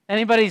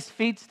Anybody's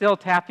feet still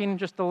tapping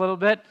just a little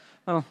bit?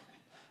 Well,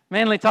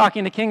 mainly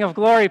talking to King of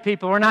Glory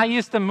people. We're not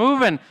used to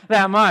moving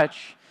that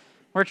much.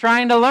 We're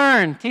trying to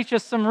learn. Teach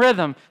us some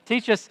rhythm.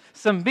 Teach us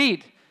some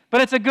beat.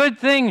 But it's a good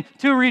thing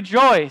to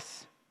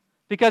rejoice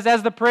because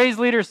as the praise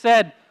leader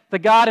said, the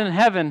God in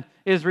heaven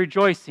is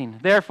rejoicing.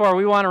 Therefore,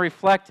 we want to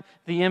reflect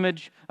the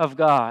image of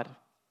God.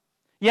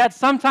 Yet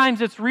sometimes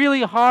it's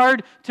really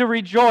hard to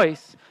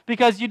rejoice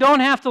because you don't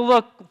have to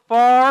look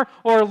far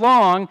or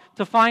long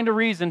to find a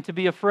reason to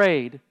be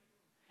afraid.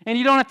 And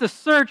you don't have to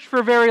search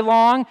for very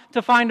long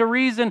to find a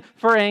reason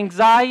for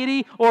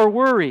anxiety or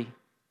worry.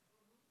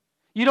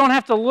 You don't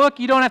have to look,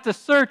 you don't have to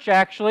search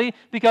actually,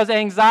 because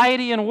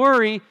anxiety and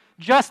worry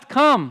just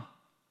come.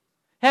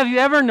 Have you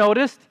ever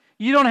noticed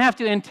you don't have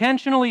to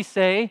intentionally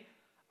say,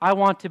 I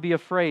want to be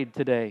afraid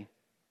today.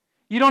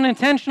 You don't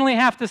intentionally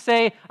have to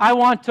say, I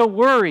want to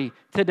worry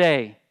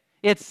today.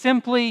 It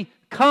simply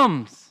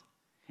comes.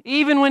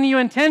 Even when you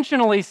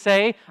intentionally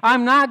say,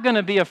 I'm not going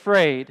to be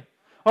afraid,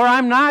 or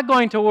I'm not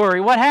going to worry,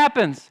 what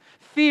happens?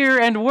 Fear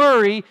and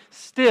worry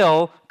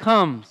still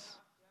comes.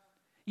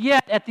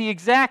 Yet, at the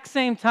exact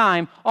same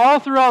time, all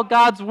throughout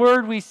God's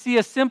Word, we see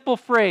a simple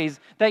phrase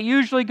that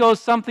usually goes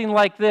something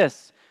like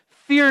this: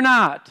 fear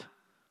not,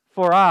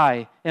 for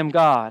I am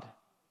God.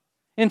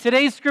 In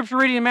today's scripture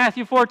reading in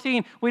Matthew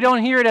 14, we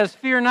don't hear it as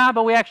fear not,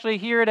 but we actually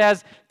hear it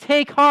as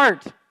take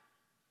heart.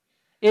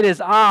 It is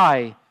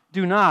I,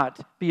 do not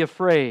be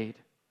afraid.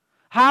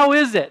 How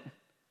is it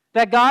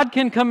that God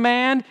can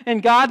command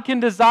and God can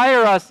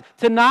desire us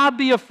to not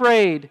be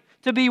afraid,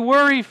 to be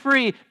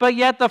worry-free, but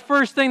yet the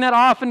first thing that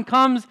often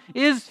comes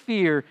is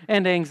fear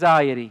and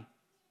anxiety?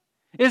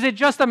 Is it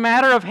just a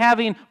matter of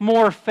having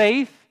more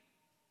faith?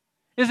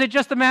 Is it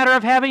just a matter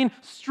of having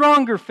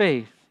stronger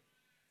faith?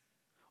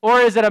 Or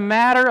is it a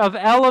matter of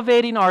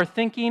elevating our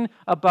thinking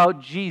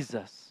about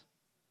Jesus?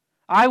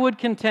 I would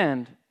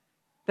contend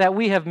that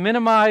we have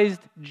minimized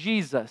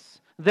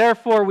Jesus,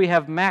 therefore we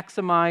have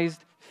maximized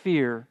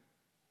fear.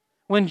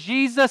 When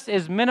Jesus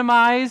is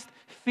minimized,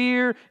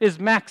 fear is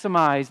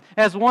maximized.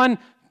 As one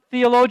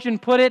theologian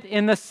put it,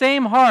 in the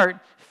same heart,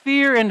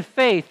 fear and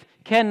faith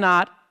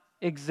cannot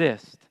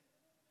exist.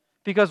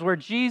 Because where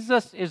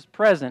Jesus is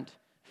present,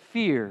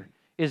 fear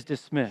is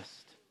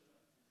dismissed.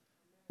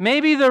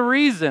 Maybe the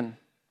reason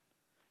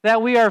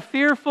that we are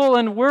fearful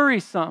and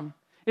worrisome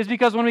is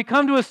because when we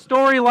come to a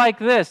story like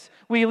this,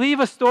 we leave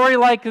a story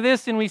like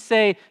this and we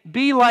say,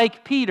 be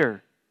like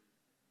Peter.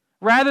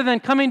 Rather than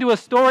coming to a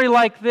story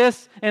like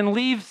this and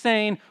leave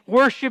saying,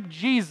 worship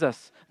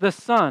Jesus, the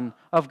Son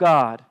of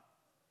God.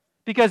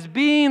 Because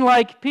being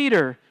like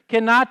Peter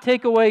cannot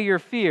take away your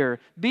fear.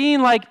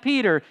 Being like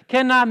Peter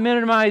cannot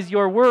minimize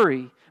your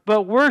worry.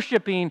 But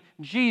worshiping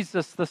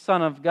Jesus, the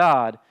Son of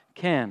God,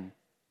 can.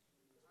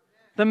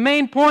 The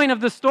main point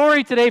of the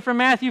story today from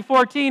Matthew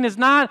 14 is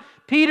not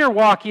Peter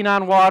walking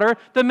on water.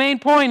 The main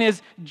point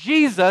is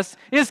Jesus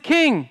is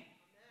King.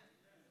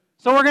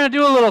 So we're going to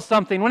do a little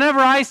something. Whenever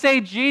I say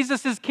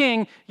Jesus is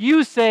King,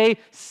 you say,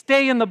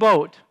 stay in the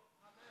boat.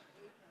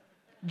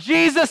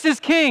 Jesus is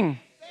King.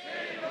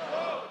 Stay in the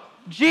boat.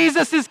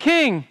 Jesus is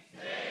King.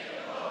 Stay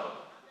in the boat.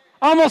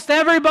 Almost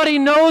everybody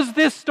knows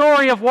this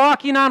story of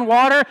walking on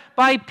water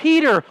by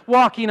Peter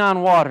walking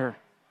on water.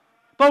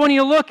 But when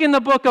you look in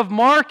the book of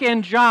Mark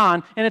and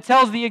John, and it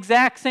tells the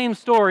exact same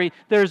story,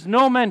 there's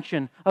no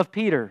mention of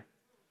Peter.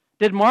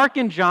 Did Mark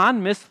and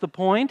John miss the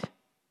point?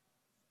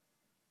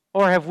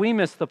 Or have we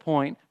missed the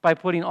point by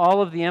putting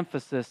all of the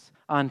emphasis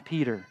on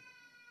Peter?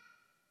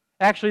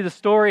 Actually, the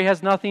story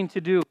has nothing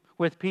to do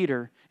with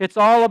Peter. It's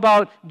all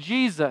about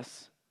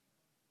Jesus.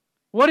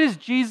 What is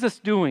Jesus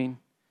doing?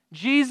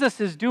 Jesus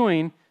is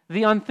doing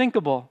the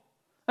unthinkable.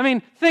 I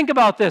mean, think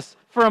about this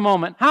for a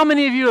moment. How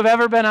many of you have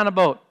ever been on a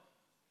boat?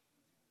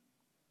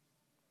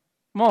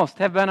 Most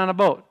have been on a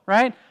boat,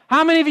 right?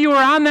 How many of you were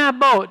on that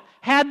boat,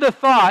 had the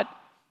thought,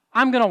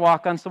 I'm going to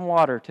walk on some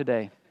water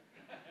today?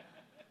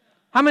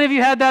 How many of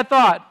you had that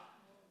thought?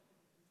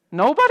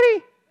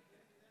 Nobody?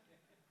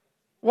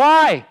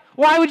 Why?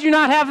 Why would you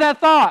not have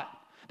that thought?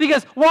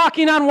 Because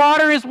walking on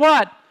water is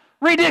what?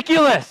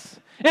 Ridiculous.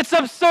 It's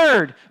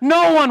absurd.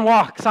 No one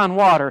walks on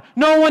water.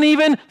 No one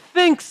even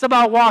thinks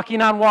about walking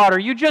on water.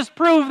 You just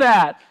prove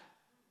that.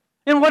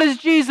 And what does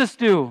Jesus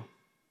do?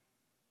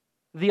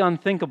 The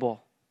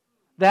unthinkable.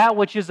 That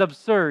which is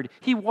absurd.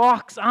 He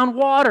walks on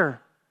water.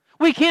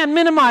 We can't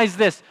minimize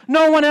this.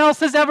 No one else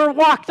has ever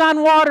walked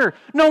on water.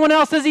 No one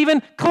else has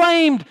even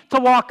claimed to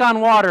walk on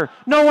water.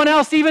 No one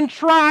else even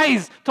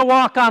tries to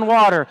walk on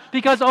water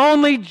because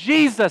only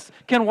Jesus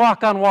can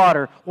walk on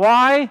water.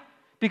 Why?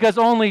 Because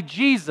only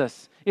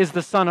Jesus is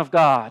the Son of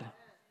God.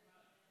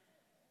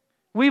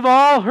 We've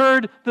all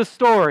heard the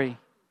story,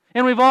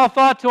 and we've all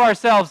thought to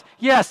ourselves,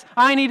 yes,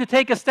 I need to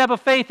take a step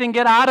of faith and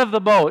get out of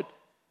the boat.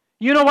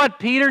 You know what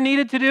Peter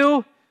needed to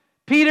do?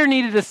 Peter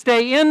needed to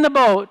stay in the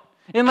boat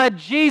and let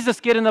Jesus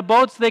get in the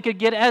boat so they could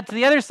get to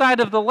the other side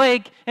of the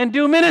lake and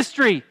do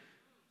ministry.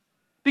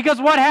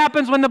 Because what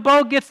happens when the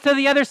boat gets to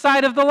the other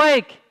side of the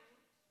lake?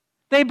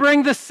 They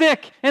bring the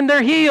sick and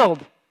they're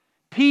healed.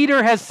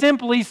 Peter has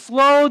simply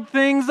slowed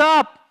things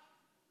up.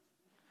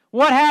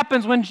 What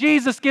happens when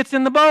Jesus gets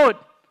in the boat?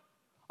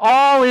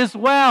 All is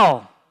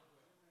well.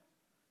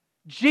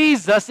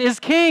 Jesus is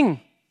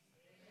king.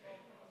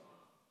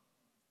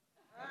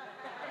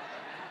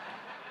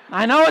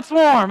 I know it's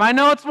warm. I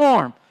know it's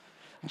warm.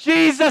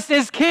 Jesus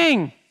is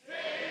king.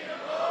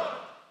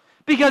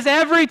 Because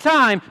every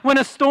time when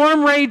a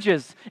storm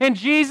rages and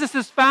Jesus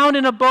is found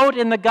in a boat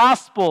in the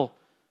gospel,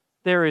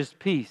 there is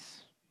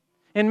peace.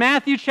 In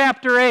Matthew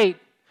chapter 8,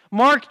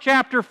 Mark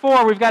chapter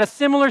 4, we've got a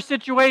similar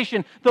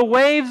situation. The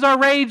waves are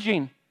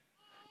raging.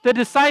 The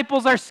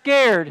disciples are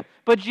scared.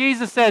 But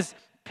Jesus says,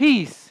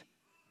 peace,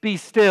 be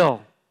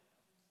still.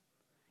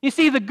 You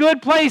see, the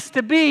good place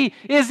to be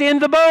is in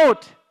the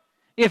boat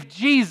if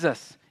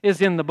Jesus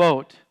is in the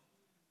boat.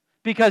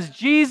 Because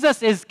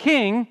Jesus is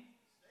king.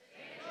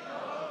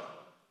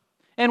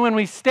 And when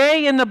we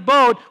stay in the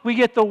boat, we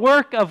get the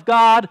work of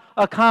God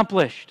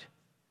accomplished.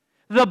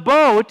 The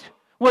boat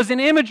was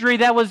an imagery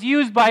that was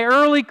used by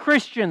early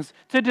Christians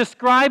to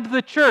describe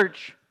the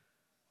church.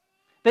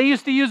 They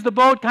used to use the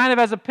boat kind of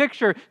as a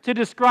picture to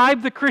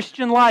describe the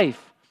Christian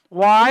life.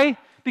 Why?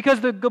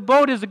 Because the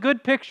boat is a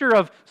good picture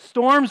of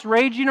storms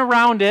raging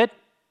around it,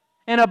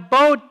 and a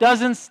boat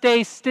doesn't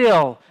stay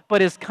still,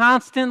 but is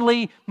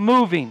constantly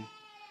moving.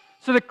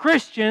 So the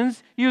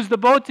Christians use the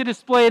boat to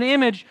display an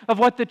image of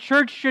what the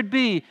church should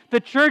be. The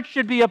church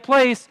should be a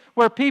place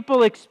where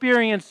people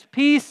experience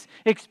peace,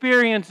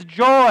 experience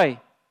joy,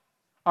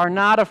 are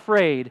not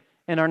afraid,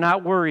 and are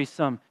not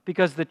worrisome,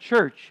 because the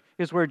church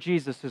is where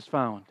Jesus is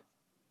found.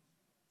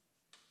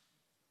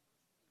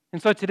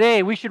 And so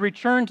today we should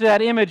return to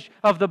that image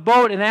of the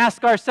boat and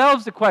ask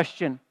ourselves the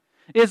question,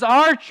 is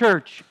our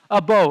church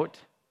a boat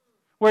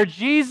where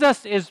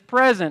Jesus is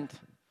present,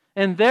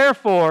 and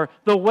therefore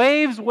the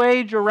waves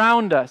wage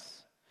around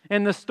us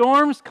and the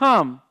storms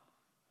come,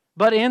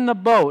 but in the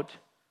boat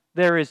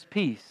there is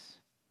peace?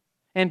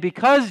 And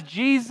because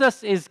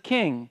Jesus is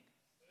king,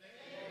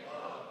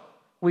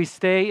 we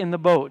stay in the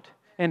boat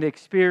and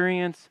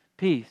experience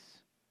peace.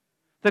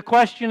 The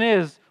question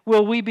is,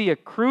 will we be a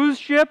cruise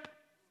ship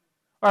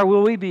or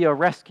will we be a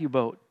rescue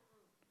boat?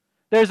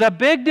 There's a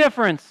big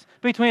difference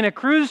between a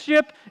cruise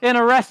ship and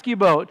a rescue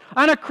boat.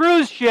 On a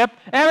cruise ship,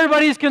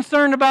 everybody's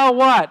concerned about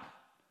what?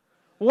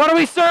 What are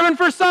we serving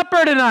for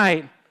supper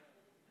tonight?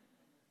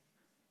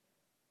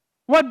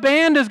 What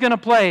band is going to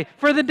play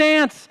for the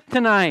dance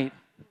tonight?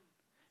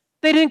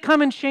 They didn't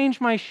come and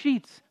change my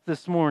sheets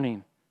this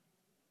morning.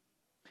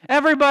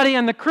 Everybody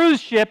on the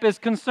cruise ship is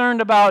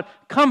concerned about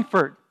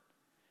comfort.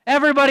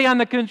 Everybody on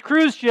the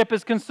cruise ship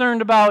is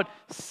concerned about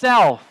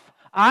self.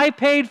 I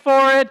paid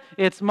for it.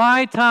 It's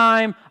my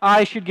time.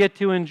 I should get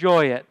to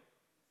enjoy it.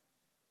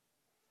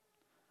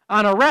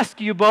 On a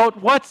rescue boat,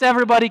 what's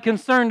everybody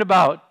concerned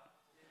about?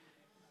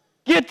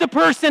 Get to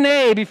person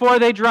A before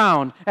they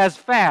drown as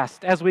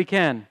fast as we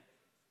can.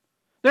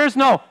 There's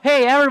no,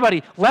 hey,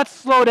 everybody, let's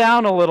slow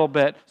down a little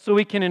bit so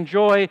we can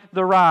enjoy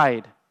the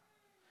ride.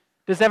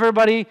 Does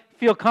everybody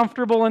feel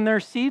comfortable in their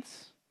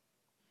seats?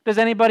 Does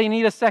anybody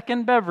need a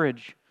second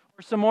beverage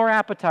or some more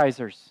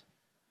appetizers?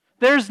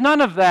 There's none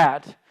of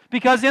that.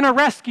 Because in a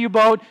rescue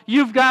boat,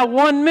 you've got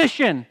one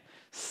mission: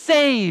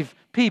 save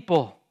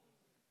people.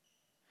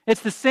 It's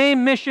the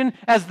same mission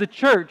as the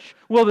church.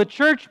 Will the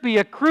church be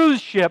a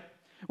cruise ship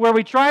where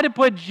we try to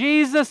put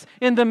Jesus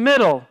in the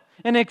middle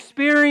and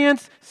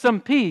experience some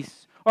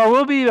peace? Or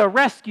will it be a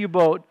rescue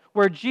boat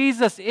where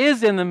Jesus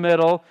is in the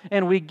middle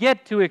and we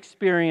get to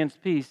experience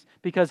peace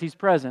because He's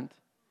present?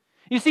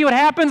 You see, what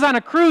happens on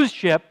a cruise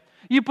ship,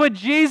 you put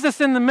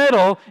Jesus in the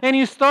middle and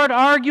you start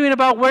arguing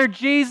about where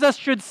Jesus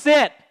should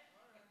sit.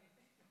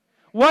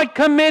 What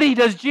committee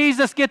does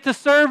Jesus get to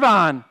serve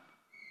on?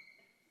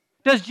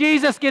 Does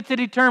Jesus get to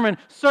determine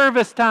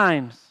service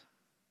times?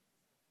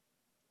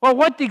 Well,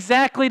 what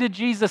exactly did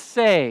Jesus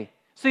say?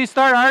 So you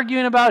start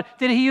arguing about,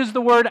 did He use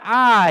the word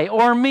I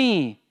or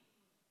me?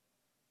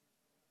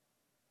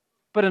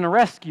 But in a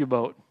rescue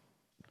boat,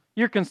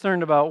 you're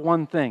concerned about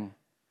one thing.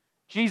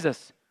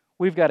 Jesus,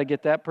 we've got to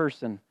get that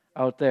person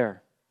out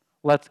there.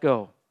 Let's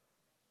go.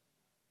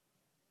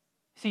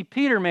 See,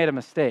 Peter made a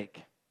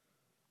mistake.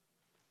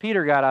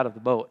 Peter got out of the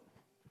boat.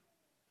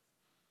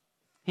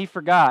 He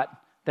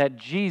forgot that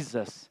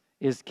Jesus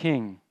is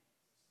king.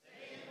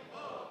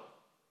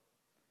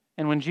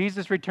 And when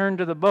Jesus returned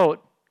to the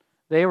boat,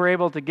 they were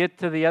able to get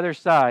to the other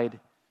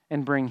side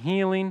and bring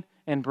healing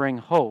and bring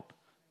hope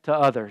to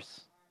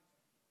others.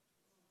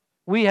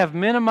 We have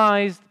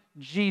minimized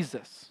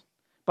Jesus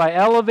by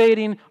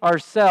elevating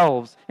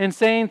ourselves and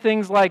saying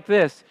things like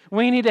this.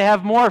 We need to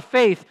have more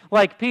faith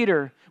like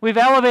Peter. We've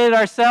elevated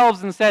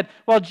ourselves and said,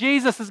 well,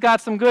 Jesus has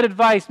got some good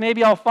advice.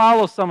 Maybe I'll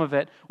follow some of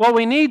it. What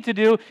we need to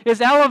do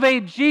is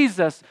elevate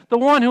Jesus, the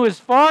one who is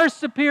far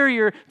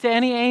superior to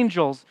any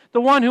angels,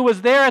 the one who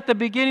was there at the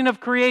beginning of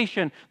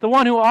creation, the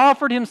one who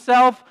offered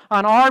Himself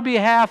on our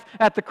behalf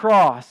at the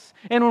cross.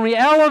 And when we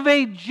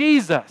elevate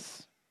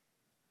Jesus,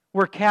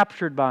 we're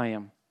captured by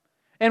Him.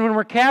 And when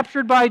we're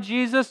captured by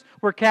Jesus,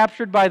 we're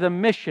captured by the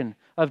mission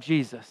of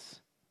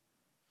Jesus.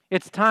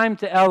 It's time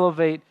to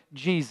elevate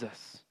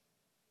Jesus.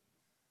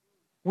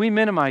 We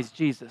minimize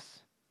Jesus.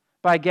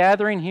 by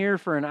gathering here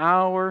for an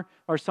hour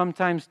or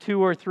sometimes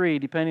 2 or 3,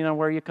 depending on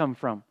where you come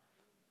from,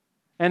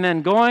 and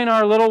then going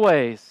our little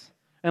ways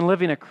and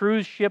living a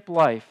cruise ship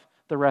life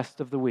the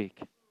rest of the week.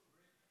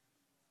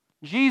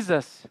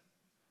 Jesus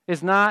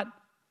is not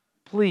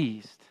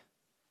pleased.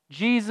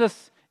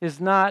 Jesus is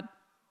not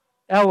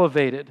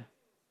elevated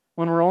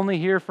when we're only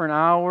here for an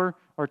hour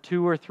or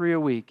 2 or 3 a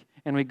week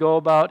and we go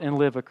about and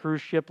live a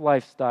cruise ship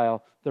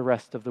lifestyle the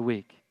rest of the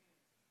week.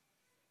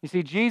 You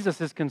see,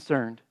 Jesus is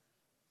concerned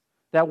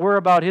that we're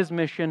about His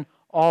mission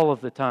all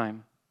of the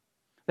time,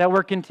 that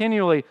we're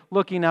continually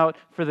looking out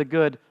for the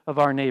good of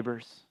our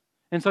neighbors.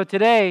 And so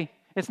today,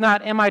 it's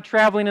not, am I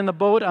traveling in the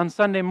boat on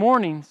Sunday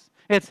mornings?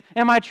 It's,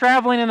 am I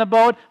traveling in the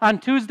boat on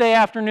Tuesday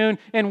afternoon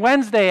and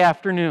Wednesday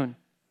afternoon?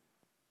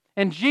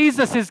 And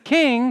Jesus is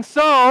King,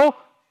 so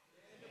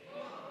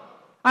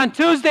on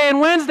Tuesday and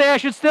Wednesday, I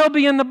should still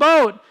be in the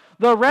boat,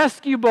 the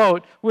rescue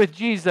boat with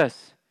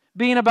Jesus,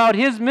 being about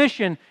His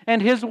mission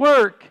and His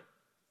work.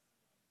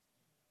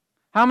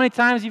 How many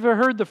times have you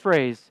ever heard the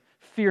phrase,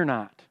 fear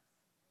not?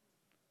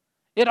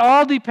 It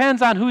all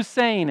depends on who's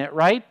saying it,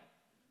 right?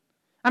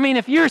 I mean,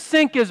 if your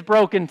sink is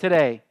broken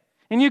today,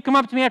 and you come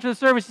up to me after the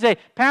service and say,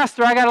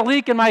 Pastor, I got a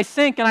leak in my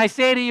sink, and I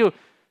say to you,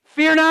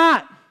 fear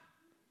not.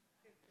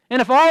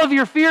 And if all of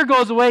your fear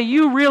goes away,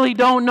 you really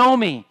don't know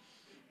me.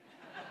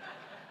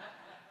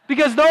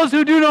 Because those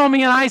who do know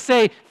me and I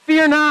say,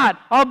 fear not,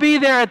 I'll be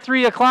there at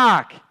 3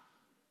 o'clock,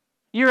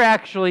 you're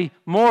actually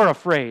more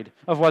afraid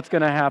of what's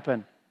going to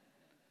happen.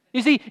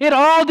 You see, it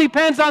all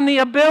depends on the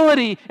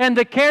ability and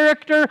the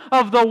character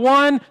of the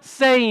one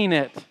saying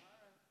it.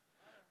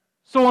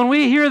 So when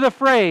we hear the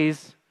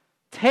phrase,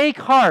 take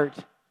heart,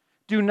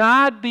 do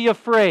not be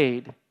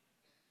afraid,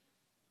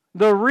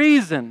 the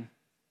reason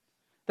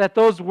that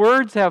those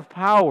words have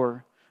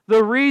power,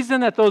 the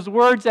reason that those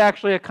words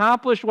actually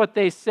accomplish what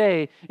they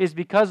say is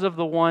because of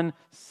the one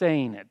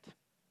saying it.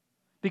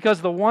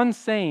 Because the one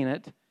saying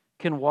it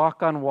can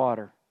walk on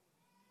water.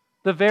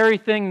 The very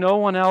thing no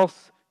one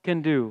else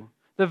can do.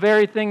 The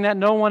very thing that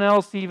no one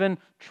else even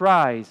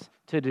tries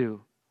to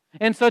do.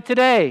 And so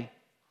today,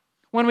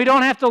 when we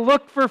don't have to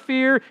look for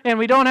fear and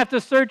we don't have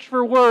to search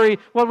for worry,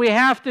 what we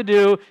have to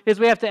do is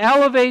we have to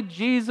elevate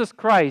Jesus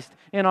Christ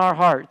in our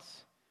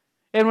hearts.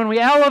 And when we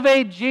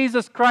elevate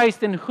Jesus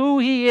Christ in who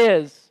He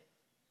is,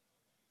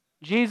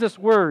 Jesus'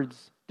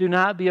 words, do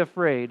not be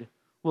afraid,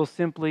 will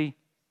simply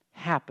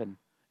happen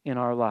in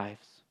our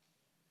lives.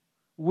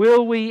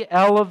 Will we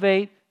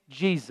elevate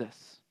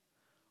Jesus?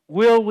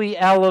 Will we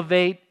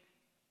elevate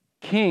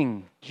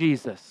King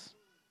Jesus?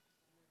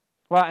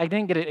 Well, I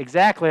didn't get it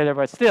exactly there,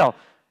 but still,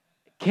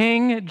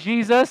 King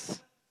Jesus.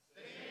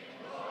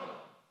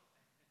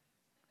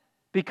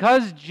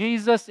 Because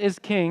Jesus is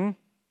King,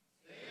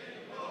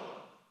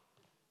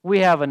 we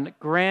have a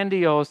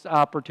grandiose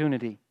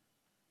opportunity.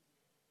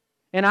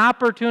 An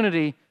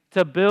opportunity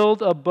to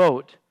build a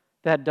boat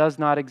that does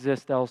not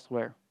exist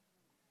elsewhere.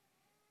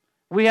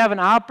 We have an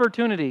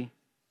opportunity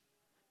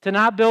to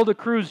not build a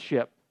cruise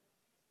ship,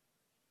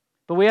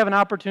 but we have an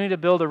opportunity to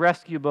build a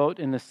rescue boat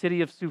in the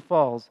city of Sioux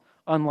Falls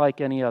unlike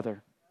any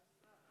other.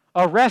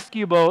 A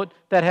rescue boat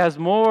that has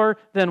more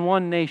than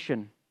one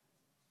nation.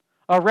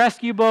 A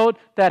rescue boat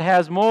that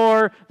has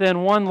more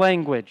than one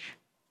language.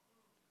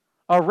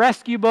 A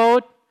rescue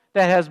boat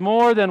that has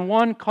more than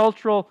one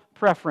cultural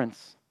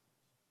preference.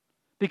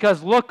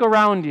 Because look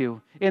around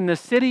you, in the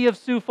city of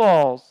Sioux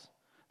Falls,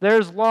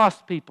 there's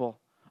lost people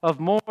of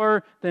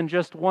more than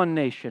just one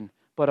nation,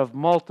 but of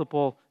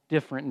multiple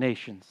different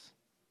nations.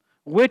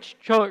 Which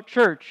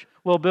church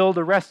will build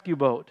a rescue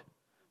boat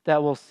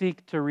that will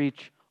seek to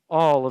reach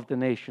all of the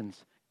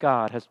nations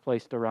God has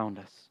placed around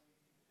us?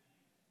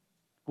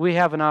 We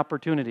have an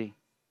opportunity,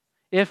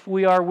 if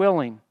we are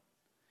willing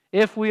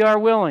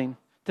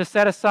to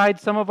set aside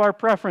some of our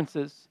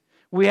preferences.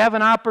 We have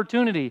an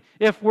opportunity,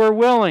 if we're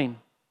willing,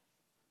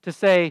 to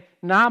say,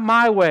 not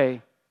my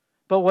way,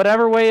 but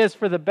whatever way is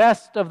for the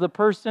best of the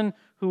person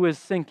who is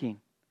sinking.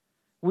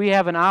 We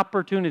have an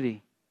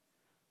opportunity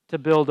to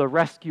build a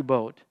rescue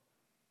boat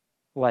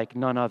like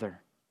none other.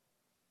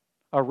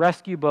 A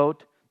rescue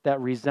boat that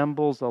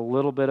resembles a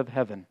little bit of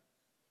heaven.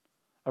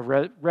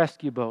 A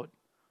rescue boat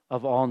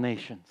of all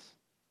nations.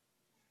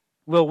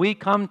 Will we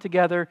come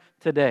together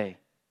today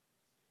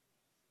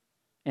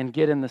and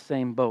get in the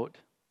same boat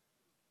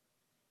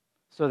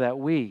so that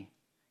we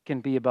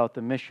can be about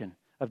the mission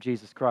of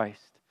Jesus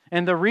Christ?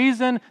 And the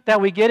reason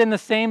that we get in the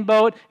same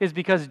boat is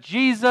because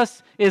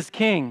Jesus is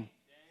King.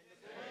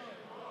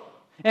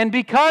 And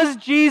because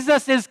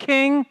Jesus is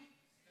King,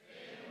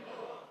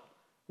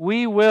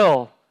 we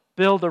will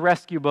build a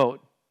rescue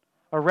boat.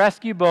 A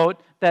rescue boat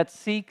that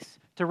seeks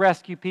to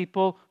rescue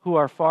people who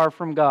are far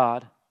from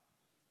God.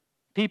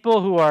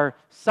 People who are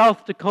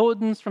South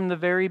Dakotans from the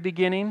very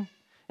beginning,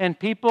 and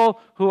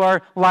people who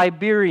are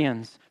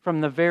Liberians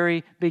from the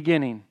very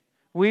beginning.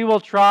 We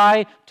will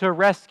try to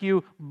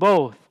rescue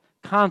both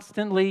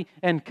constantly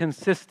and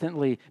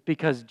consistently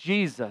because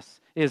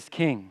Jesus is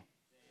King.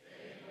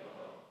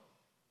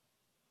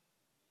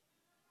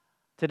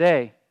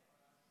 Today,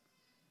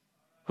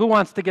 who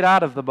wants to get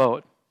out of the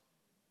boat?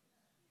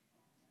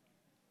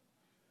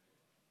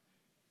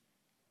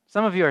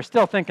 Some of you are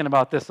still thinking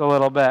about this a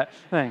little bit.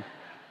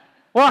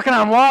 Walking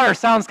on water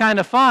sounds kind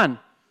of fun.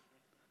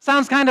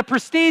 Sounds kind of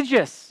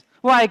prestigious.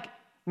 Like,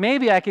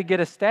 maybe I could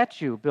get a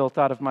statue built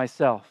out of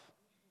myself.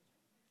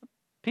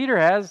 Peter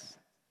has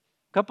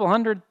a couple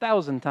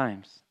 100,000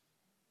 times.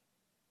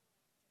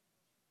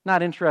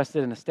 Not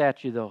interested in a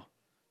statue, though,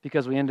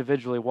 because we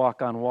individually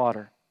walk on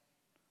water.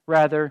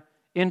 Rather,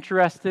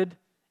 interested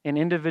in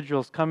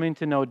individuals coming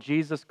to know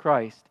Jesus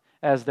Christ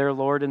as their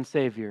Lord and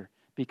Savior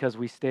because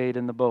we stayed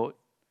in the boat.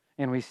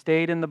 And we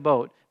stayed in the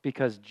boat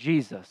because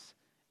Jesus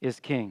is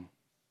King.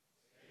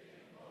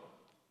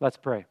 Let's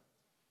pray.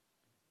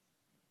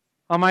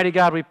 Almighty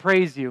God, we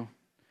praise you.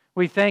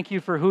 We thank you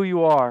for who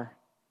you are.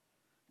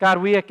 God,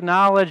 we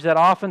acknowledge that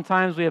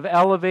oftentimes we have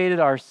elevated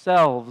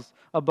ourselves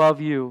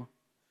above you.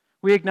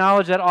 We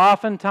acknowledge that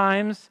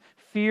oftentimes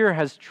fear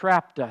has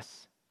trapped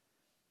us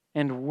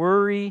and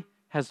worry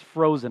has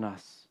frozen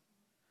us.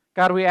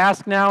 God, we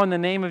ask now in the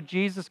name of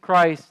Jesus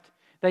Christ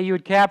that you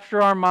would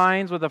capture our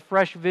minds with a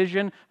fresh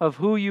vision of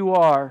who you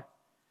are.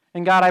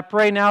 And God, I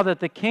pray now that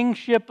the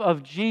kingship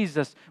of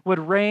Jesus would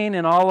reign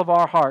in all of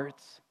our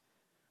hearts.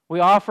 We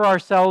offer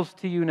ourselves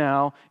to you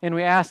now, and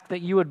we ask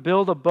that you would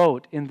build a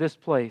boat in this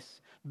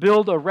place.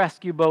 Build a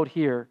rescue boat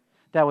here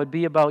that would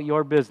be about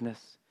your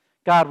business.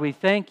 God, we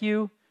thank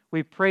you.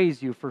 We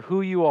praise you for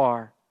who you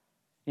are.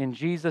 In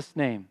Jesus'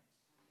 name,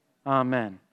 amen.